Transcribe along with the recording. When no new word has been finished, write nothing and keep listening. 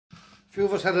few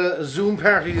of us had a Zoom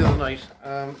party the other night,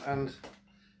 and in the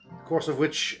course of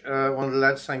which one of the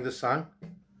lads sang this song,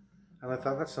 and I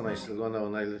thought that's a nice little one now,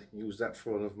 and I'll use that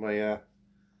for one of my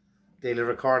daily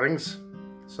recordings.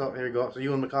 So here you go. It's a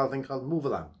Ewan MacColl thing called Move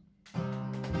Along.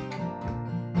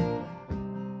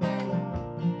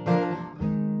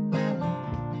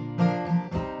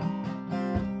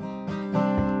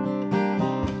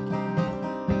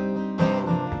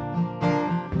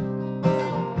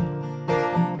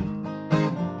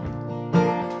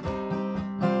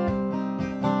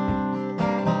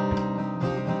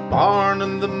 Born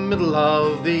in the middle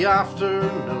of the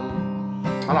afternoon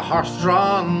on a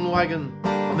horse-drawn wagon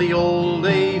on the old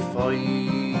A5.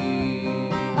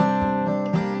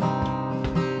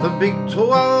 The big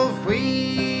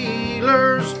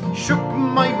 12-wheelers shook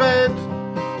my bed.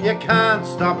 You can't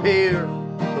stop here,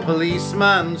 the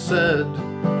policeman said.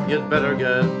 You'd better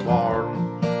get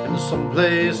born in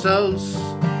someplace else.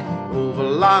 Move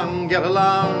along, get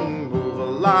along, move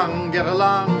along, get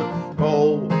along.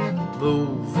 Go,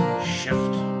 move,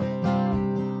 shift.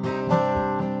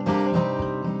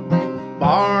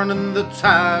 Born in the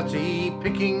tatty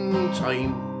picking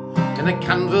time, in a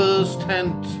canvas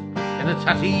tent, in a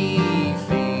tatty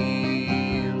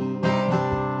field.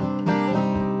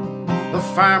 The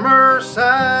farmer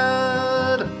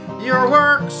said, your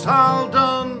work's all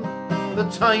done, the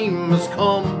time has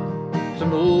come to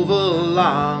move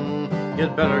along.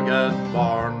 You'd better get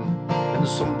born in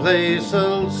someplace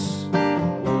else.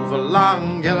 Move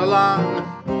along, get along,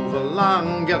 move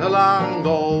along, get along,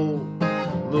 go,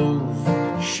 move,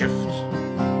 shift.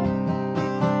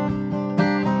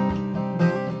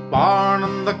 Born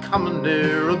on the common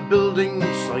near a building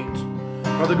site,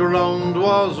 where the ground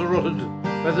was rutted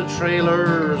by the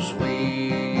trailer's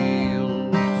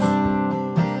wheels.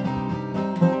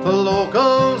 The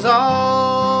locals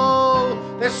all,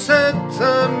 they said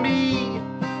to me,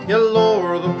 you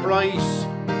lower the price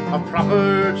of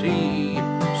property,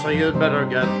 so you'd better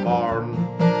get born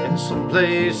in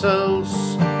someplace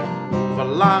else. Move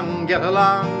along, get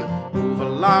along, move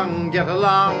along, get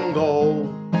along, go,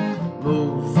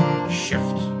 move,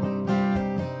 shift.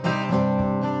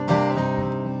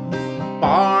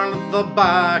 Born at the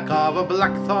back of a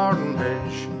blackthorn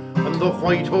hedge, when the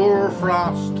white hoar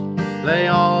frost lay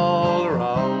all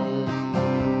around.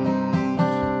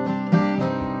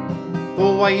 The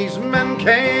wise men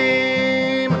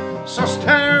came, so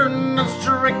stern and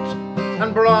strict,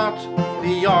 and brought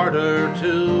the order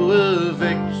to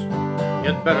evict.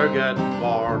 You'd better get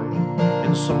born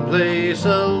in someplace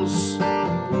else.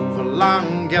 Move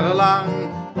along, get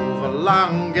along, move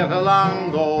along, get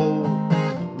along, go,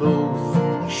 move,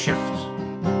 shift.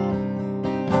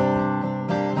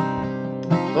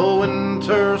 The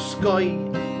winter sky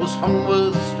was hung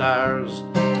with stars,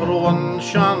 but one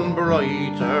shone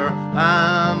brighter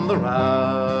than the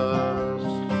rest.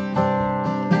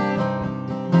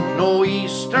 No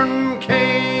eastern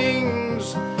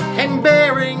kings came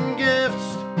bearing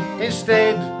gifts,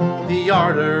 instead the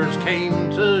orders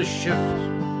came to shift.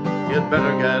 You'd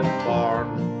better get born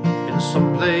in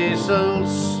someplace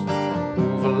else.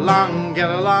 Move along, get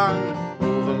along,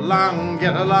 move along,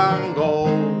 get along,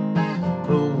 go,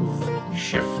 move,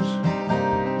 shift.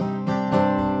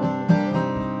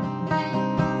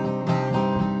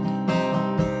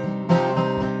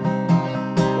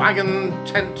 Wagon,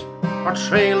 tent, or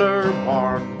trailer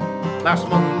born, last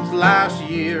month, last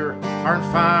year, aren't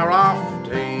far off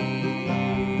days.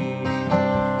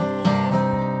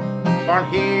 Born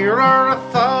here or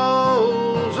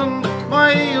 1,000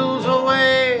 miles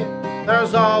away,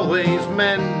 there's always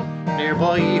men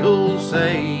nearby who'll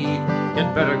say,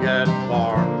 you'd better get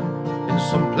born in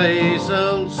someplace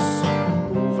else.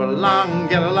 Move along,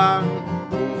 get along,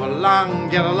 move along,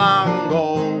 get along,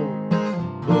 go,